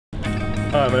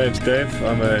Hi, my name's Dave.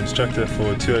 I'm an instructor for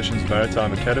Oceans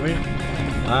Maritime Academy.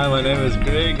 Hi, my name is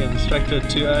Greg, I'm instructor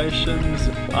at Oceans.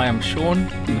 I am Sean,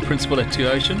 I'm the principal at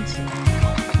Oceans.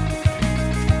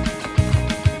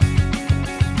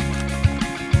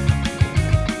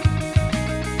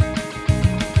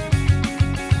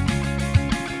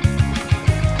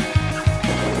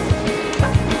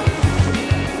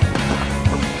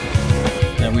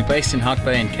 We're based in Hout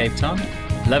Bay in Cape Town.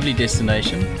 Lovely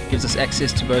destination, gives us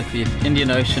access to both the Indian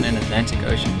Ocean and Atlantic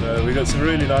Ocean. We've got some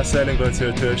really nice sailing boats here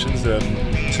at Oceans,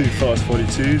 2 fast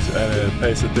 42s and a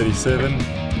pace of 37.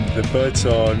 The boats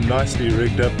are nicely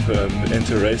rigged up,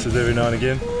 enter races every now and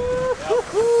again.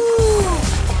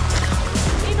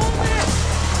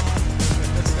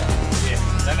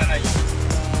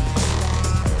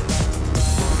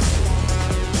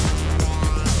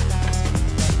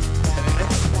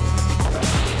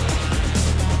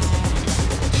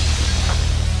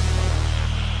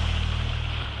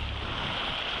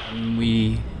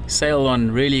 We sail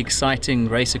on really exciting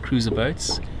racer cruiser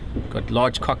boats. Got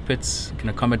large cockpits, can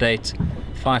accommodate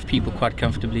 5 people quite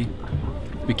comfortably.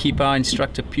 We keep our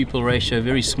instructor-pupil ratio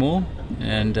very small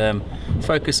and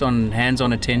focus on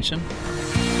hands-on attention.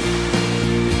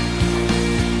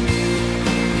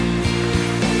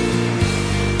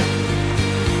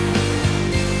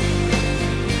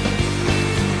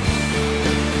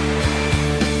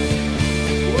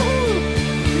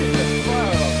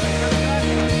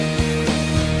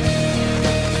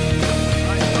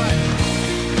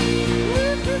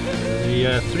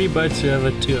 The 3 boats we have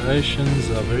at Oceans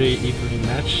are very equally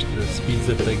matched, the speeds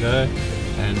that they go,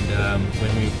 and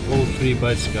when all 3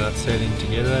 boats go out sailing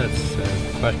together, it's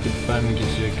quite good fun,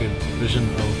 gives you a good vision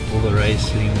of all the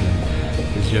racing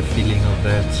and gives you a feeling of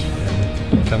that,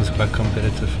 and it becomes quite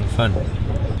competitive and fun.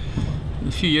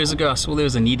 A few years ago I saw there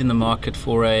was a need in the market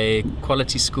for a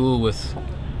quality school with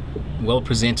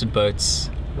well-presented boats,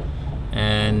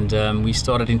 and we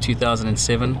started in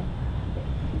 2007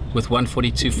 with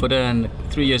 142 footer, and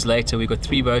 3 years later we got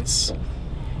 3 boats,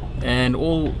 and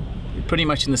all pretty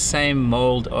much in the same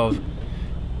mold of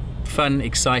fun,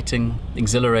 exciting,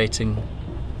 exhilarating,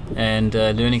 and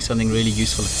learning something really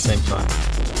useful at the same time.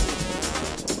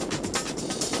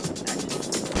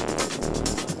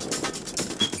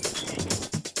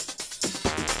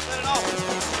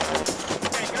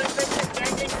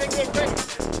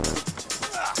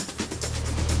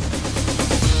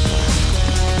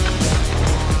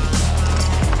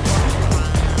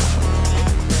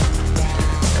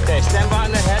 Stand by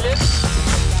on the hairlift.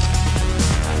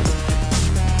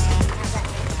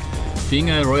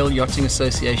 Being a Royal Yachting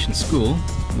Association school,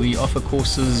 we offer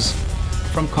courses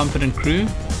from competent crew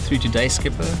through to day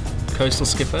skipper, coastal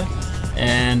skipper,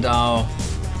 and our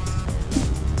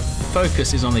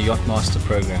focus is on the Yacht Master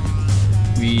program.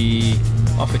 We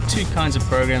offer 2 kinds of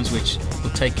programs which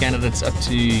will take candidates up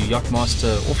to Yacht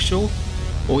Master offshore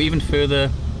or even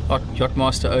further, Yacht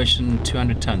Master Ocean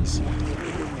 200 tons.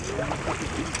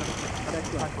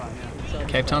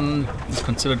 Cape Town is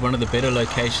considered one of the better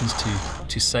locations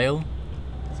to sail.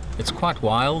 It's quite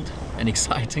wild and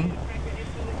exciting.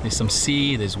 There's some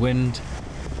sea, there's wind,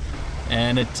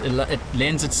 and it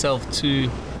lends itself to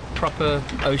proper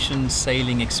ocean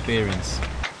sailing experience.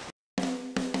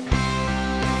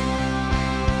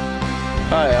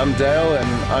 Hi, I'm Dale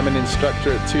and I'm an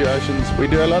instructor at Oceans. We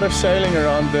do a lot of sailing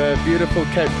around the beautiful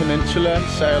Cape Peninsula,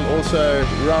 sail also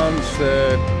around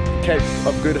the Cape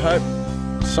of Good Hope.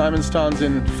 Simonstown's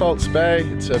in False Bay.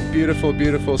 It's a beautiful,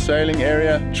 beautiful sailing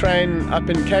area. Train up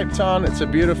in Cape Town. It's a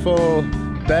beautiful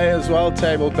bay as well,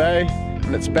 Table Bay,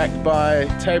 and it's backed by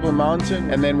Table Mountain.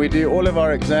 And then we do all of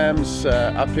our exams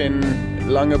up in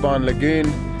Langebaan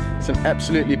Lagoon. It's an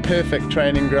absolutely perfect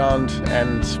training ground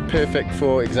and perfect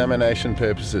for examination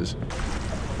purposes.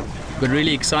 We've got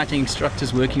really exciting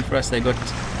instructors working for us. They've got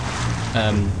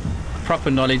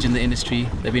proper knowledge in the industry.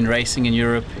 They've been racing in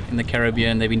Europe, in the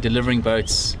Caribbean. They've been delivering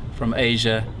boats from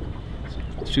Asia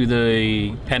through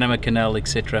the Panama Canal,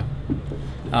 etc.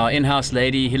 Our in-house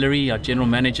lady, Hillary, our general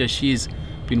manager, she's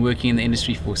been working in the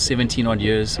industry for 17 odd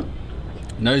years,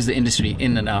 knows the industry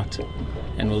in and out,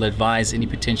 and will advise any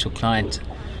potential client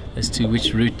as to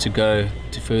which route to go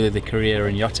to further their career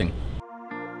in yachting.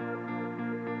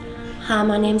 Hi,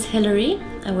 my name's Hillary.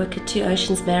 I work at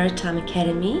Oceans Maritime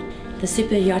Academy. The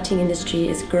super yachting industry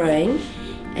is growing,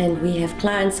 and we have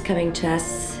clients coming to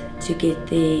us to get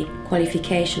the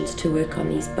qualifications to work on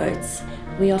these boats.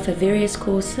 We offer various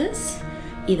courses,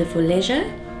 either for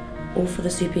leisure or for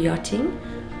the super yachting,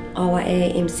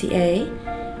 RYA, MCA,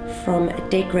 from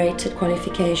deck-rated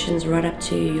qualifications right up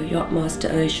to your Yacht Master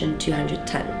Ocean 200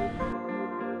 ton.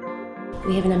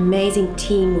 We have an amazing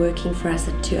team working for us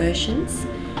at Two Oceans,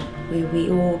 where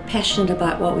we're all passionate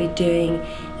about what we're doing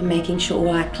and making sure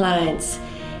all our clients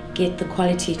get the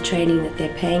quality training that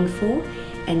they're paying for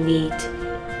and need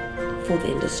for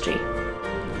the industry.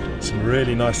 Some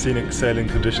really nice scenic sailing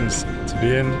conditions to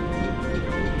be in,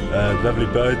 lovely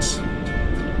boats,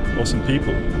 awesome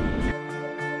people.